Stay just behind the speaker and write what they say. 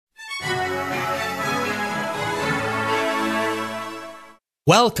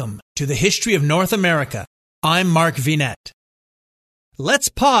Welcome to the History of North America. I'm Mark Vinette. Let's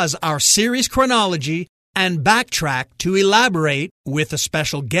pause our series chronology and backtrack to elaborate, with a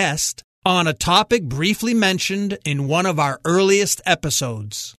special guest, on a topic briefly mentioned in one of our earliest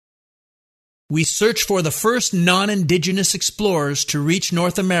episodes. We search for the first non-Indigenous explorers to reach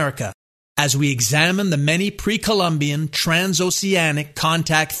North America as we examine the many pre-Columbian transoceanic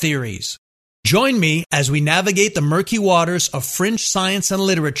contact theories. Join me as we navigate the murky waters of fringe science and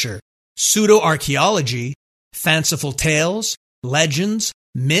literature, pseudo-archaeology, fanciful tales, legends,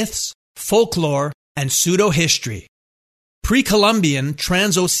 myths, folklore, and pseudo-history. Pre-Columbian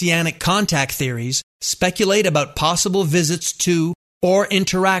transoceanic contact theories speculate about possible visits to or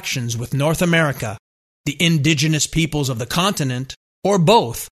interactions with North America, the indigenous peoples of the continent, or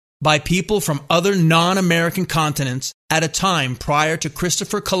both, by people from other non-American continents at a time prior to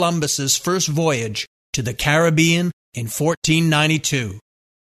Christopher Columbus's first voyage to the Caribbean in 1492.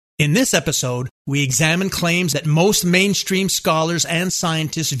 In this episode, we examine claims that most mainstream scholars and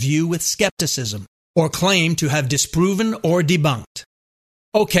scientists view with skepticism, or claim to have disproven or debunked.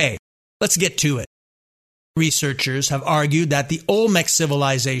 Okay, let's get to it. Researchers have argued that the Olmec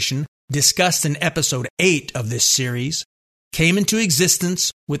civilization, discussed in episode 8 of this series, came into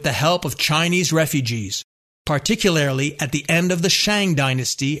existence with the help of Chinese refugees, particularly at the end of the Shang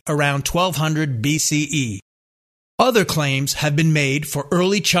dynasty around 1200 BCE. Other claims have been made for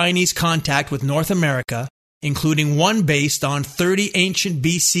early Chinese contact with North America, including one based on 30 ancient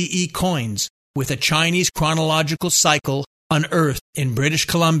BCE coins with a Chinese chronological cycle unearthed in British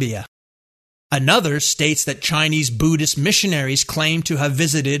Columbia. Another states that Chinese Buddhist missionaries claim to have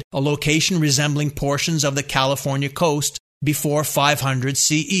visited a location resembling portions of the California coast before 500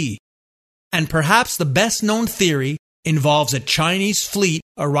 CE. And perhaps the best-known theory involves a Chinese fleet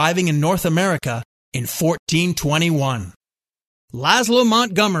arriving in North America in 1421. Laszlo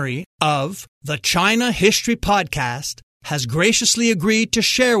Montgomery of the China History Podcast has graciously agreed to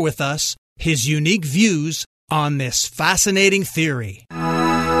share with us his unique views on this fascinating theory.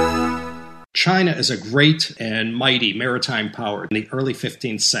 China is a great and mighty maritime power in the early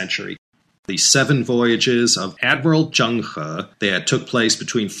 15th century. The 7 voyages of Admiral Zheng He that took place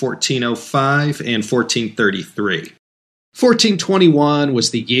between 1405 and 1433. 1421 was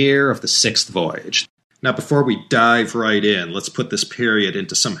the year of the 6th voyage. Now, before we dive right in, let's put this period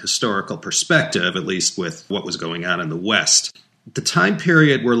into some historical perspective, at least with what was going on in the West. The time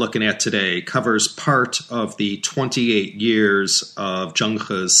period we're looking at today covers part of the 28 years of Zheng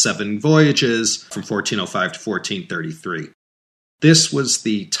He's 7 voyages from 1405 to 1433. This was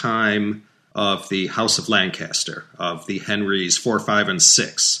the time of the House of Lancaster, of the Henrys 4, 5, and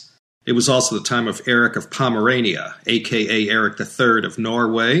 6. It was also the time of Eric of Pomerania, a.k.a. Eric III of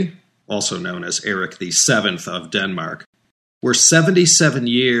Norway, also known as Eric VII of Denmark. We're 77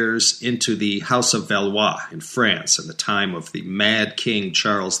 years into the House of Valois in France, in the time of the mad King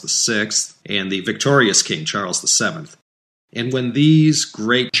Charles VI and the victorious King Charles VII. And when these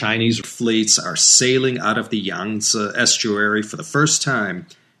great Chinese fleets are sailing out of the Yangtze estuary for the first time,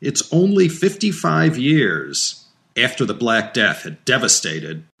 it's only 55 years after the Black Death had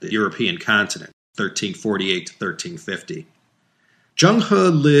devastated the European continent, 1348 to 1350. Zheng He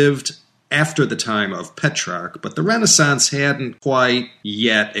lived after the time of Petrarch, but the Renaissance hadn't quite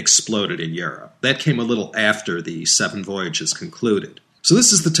yet exploded in Europe. That came a little after the 7 voyages concluded. So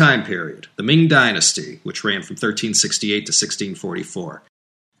this is the time period, the Ming Dynasty, which ran from 1368 to 1644.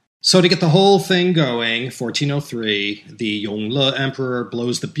 So to get the whole thing going, 1403, the Yongle Emperor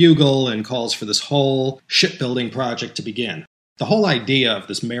blows the bugle and calls for this whole shipbuilding project to begin. The whole idea of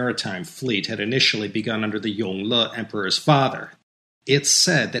this maritime fleet had initially begun under the Yongle Emperor's father. It's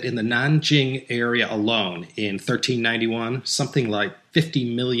said that in the Nanjing area alone, in 1391, something like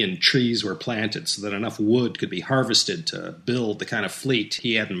 50 million trees were planted so that enough wood could be harvested to build the kind of fleet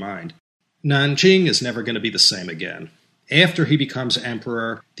he had in mind. Nanjing is never going to be the same again. After he becomes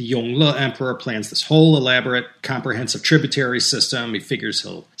emperor, the Yongle Emperor plans this whole elaborate, comprehensive tributary system. He figures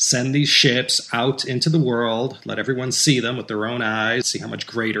he'll send these ships out into the world, let everyone see them with their own eyes, see how much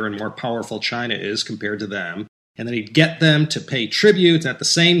greater and more powerful China is compared to them. And then he'd get them to pay tribute, and at the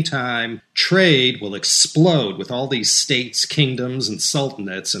same time, trade will explode with all these states, kingdoms, and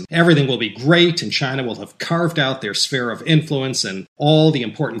sultanates, and everything will be great, and China will have carved out their sphere of influence in all the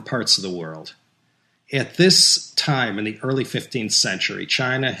important parts of the world. At this time, in the early 15th century,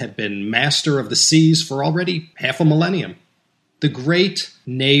 China had been master of the seas for already half a millennium. The great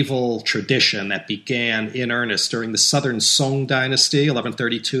naval tradition that began in earnest during the Southern Song dynasty,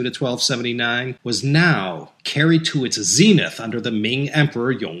 1132 to 1279, was now carried to its zenith under the Ming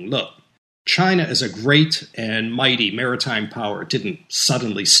Emperor Yongle. China as a great and mighty maritime power didn't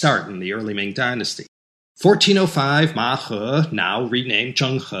suddenly start in the early Ming Dynasty. 1405, Ma He, now renamed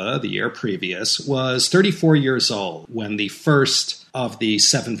Zheng He the year previous, was 34 years old when the first of the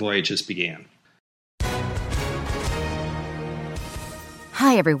 7 voyages began.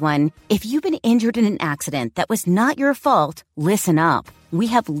 Hi, everyone. If you've been injured in an accident that was not your fault, listen up. We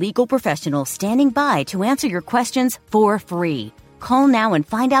have legal professionals standing by to answer your questions for free. Call now and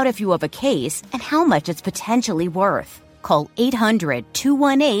find out if you have a case and how much it's potentially worth. Call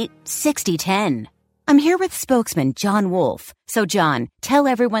 800-218-6010. I'm here with spokesman John Wolf. So, John, tell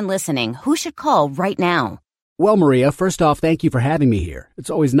everyone listening who should call right now. Well, Maria, first off, thank you for having me here. It's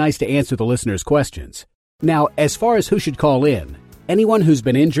always nice to answer the listeners' questions. Now, as far as who should call in, anyone who's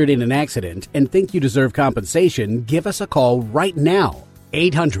been injured in an accident and think you deserve compensation, give us a call right now.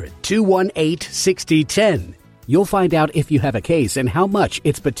 800-218-6010. You'll find out if you have a case and how much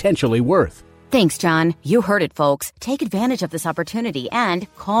it's potentially worth. Thanks, John. You heard it, folks. Take advantage of this opportunity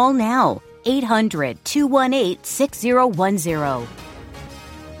and call now. 800-218-6010.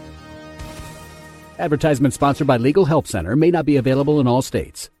 Advertisement sponsored by Legal Help Center. May not be available in all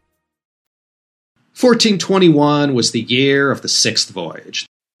states. 1421 was the year of the 6th voyage.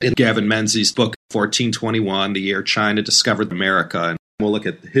 In Gavin Menzies' book, 1421, the year China discovered America, and we'll look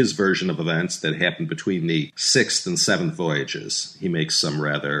at his version of events that happened between the 6th and 7th voyages. He makes some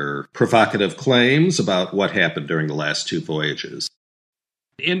rather provocative claims about what happened during the last 2 voyages.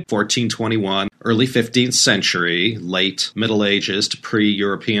 In 1421, early 15th century, late Middle Ages to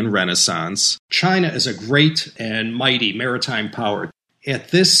pre-European Renaissance, China is a great and mighty maritime power. At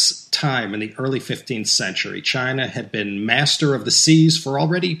this time, in the early 15th century, China had been master of the seas for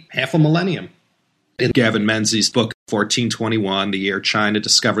already half a millennium. In Gavin Menzies' book, 1421, the year China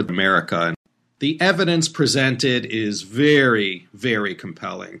discovered America, the evidence presented is very, very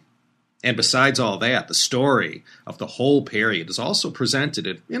compelling. And besides all that, the story of the whole period is also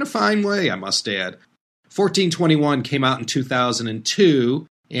presented in a fine way, I must add. 1421 came out in 2002,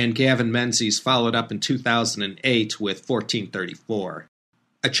 and Gavin Menzies followed up in 2008 with 1434.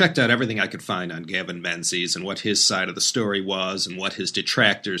 I checked out everything I could find on Gavin Menzies and what his side of the story was and what his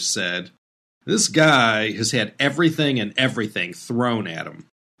detractors said. This guy has had everything and everything thrown at him.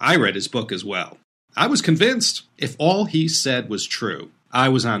 I read his book as well. I was convinced. If all he said was true, I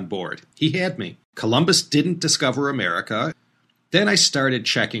was on board. He had me. Columbus didn't discover America. Then I started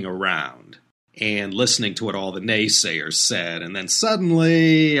checking around and listening to what all the naysayers said, and then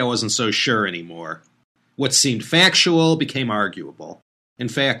suddenly I wasn't so sure anymore. What seemed factual became arguable. In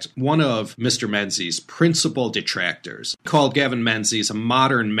fact, one of Mr. Menzies' principal detractors called Gavin Menzies a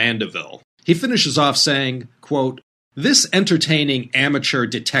modern Mandeville. He finishes off saying, quote, "This entertaining amateur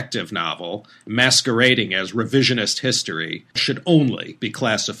detective novel, masquerading as revisionist history, should only be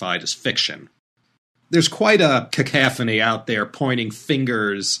classified as fiction." There's quite a cacophony out there pointing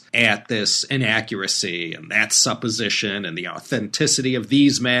fingers at this inaccuracy and that supposition and the authenticity of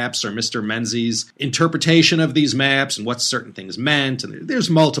these maps or Mr. Menzies' interpretation of these maps and what certain things meant. And there's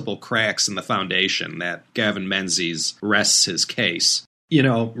multiple cracks in the foundation that Gavin Menzies rests his case. You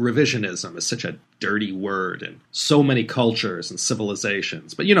know, revisionism is such a dirty word in so many cultures and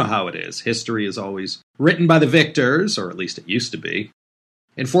civilizations. But you know how it is. History is always written by the victors, or at least it used to be.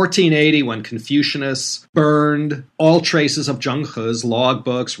 In 1480, when Confucius burned all traces of Zheng He's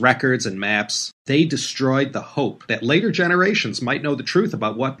logbooks, records, and maps, they destroyed the hope that later generations might know the truth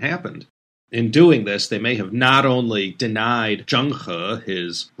about what happened. In doing this, they may have not only denied Zheng He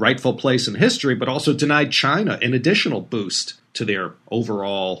his rightful place in history, but also denied China an additional boost to their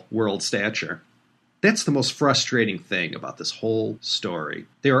overall world stature. That's the most frustrating thing about this whole story.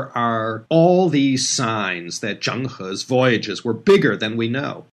 There are all these signs that Zheng He's voyages were bigger than we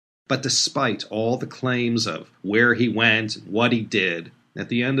know. But despite all the claims of where he went and what he did, at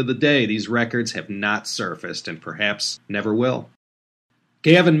the end of the day, these records have not surfaced and perhaps never will.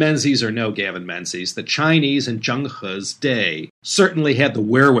 Gavin Menzies or no Gavin Menzies, the Chinese in Zheng He's day certainly had the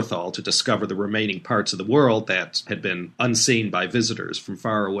wherewithal to discover the remaining parts of the world that had been unseen by visitors from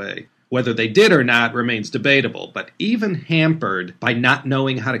far away. Whether they did or not remains debatable, but even hampered by not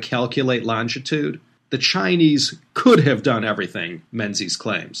knowing how to calculate longitude, the Chinese could have done everything Menzies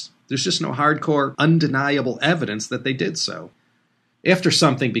claims. There's just no hardcore, undeniable evidence that they did so. After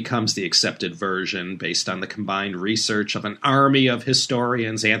something becomes the accepted version based on the combined research of an army of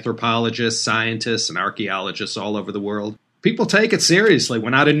historians, anthropologists, scientists, and archaeologists all over the world, people take it seriously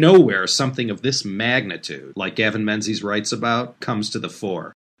when out of nowhere something of this magnitude, like Gavin Menzies writes about, comes to the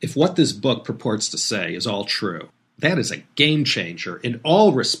fore. If what this book purports to say is all true, That is a game changer in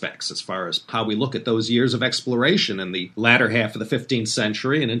all respects as far as how we look at those years of exploration in the latter half of the 15th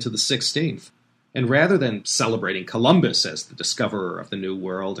century and into the 16th. And rather than celebrating Columbus as the discoverer of the New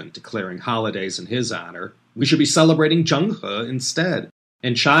World and declaring holidays in his honor, we should be celebrating Zheng He instead.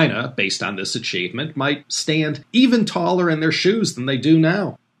 And China, based on this achievement, might stand even taller in their shoes than they do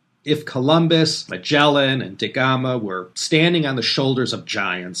now. If Columbus, Magellan, and Da Gama were standing on the shoulders of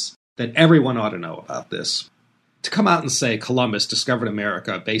giants, then everyone ought to know about this. To come out and say Columbus discovered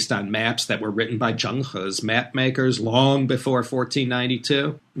America based on maps that were written by Zheng He's mapmakers long before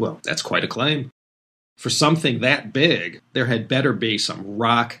 1492, well, that's quite a claim. For something that big, there had better be some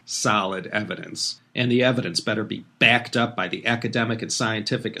rock-solid evidence, and the evidence better be backed up by the academic and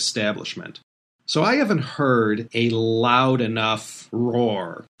scientific establishment. So I haven't heard a loud enough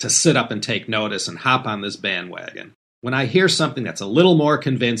roar to sit up and take notice and hop on this bandwagon. When I hear something that's a little more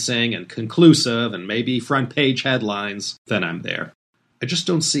convincing and conclusive and maybe front-page headlines, then I'm there. I just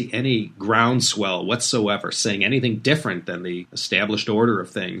don't see any groundswell whatsoever saying anything different than the established order of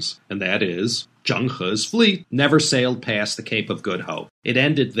things, and that is, Zheng He's fleet never sailed past the Cape of Good Hope. It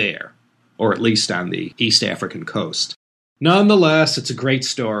ended there, or at least on the East African coast. Nonetheless, it's a great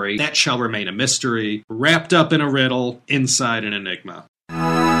story that shall remain a mystery, wrapped up in a riddle, inside an enigma.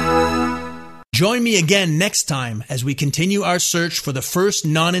 Join me again next time as we continue our search for the first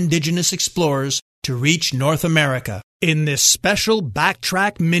non-Indigenous explorers to reach North America in this special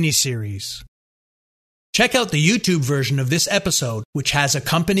Backtrack miniseries. Check out the YouTube version of this episode, which has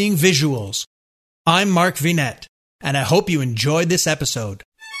accompanying visuals. I'm Mark Vinette, and I hope you enjoyed this episode.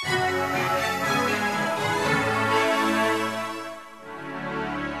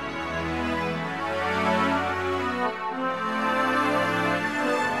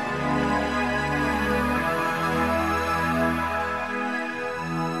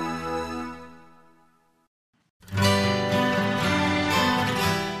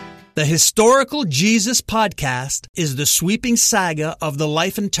 The Historical Jesus Podcast is the sweeping saga of the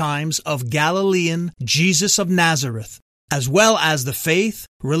life and times of Galilean Jesus of Nazareth, as well as the faith,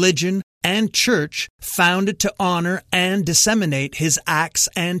 religion, and church founded to honor and disseminate his acts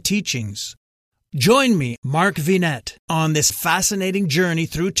and teachings. Join me, Mark Vinette, on this fascinating journey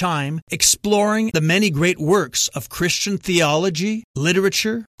through time, exploring the many great works of Christian theology,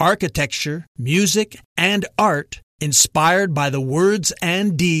 literature, architecture, music, and art inspired by the words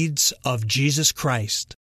and deeds of Jesus Christ.